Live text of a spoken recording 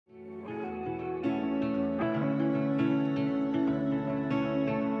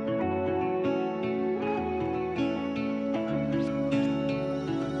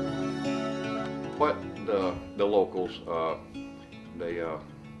the locals,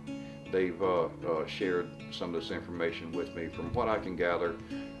 they've shared some of this information with me. From what I can gather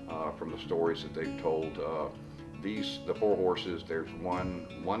from the stories that they've told, the 4 horses, there's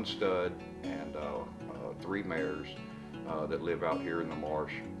one stud and 3 mares that live out here in the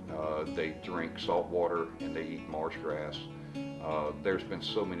marsh. They drink salt water and they eat marsh grass. There's been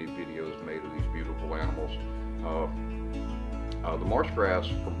so many videos made of these beautiful animals. The marsh grass,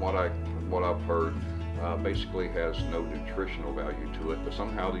 from what I've heard, basically has no nutritional value to it, but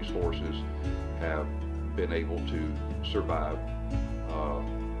somehow these horses have been able to survive.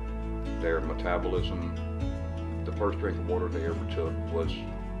 Their metabolism, the first drink of water they ever took was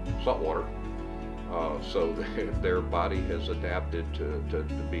salt water. So their body has adapted to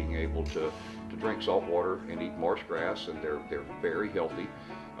being able to drink salt water and eat marsh grass, and they're very healthy.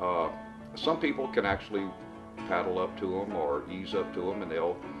 Some people can actually paddle up to them or ease up to them, and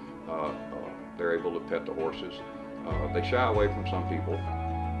they're able to pet the horses. They shy away from some people,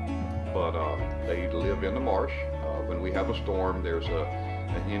 but they live in the marsh. When we have a storm, there's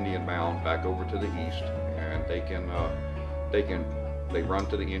an Indian mound back over to the east, and they run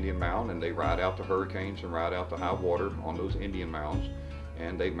to the Indian mound and they ride out the hurricanes and ride out the high water on those Indian mounds,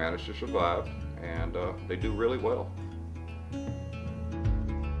 and they manage to survive, and they do really well.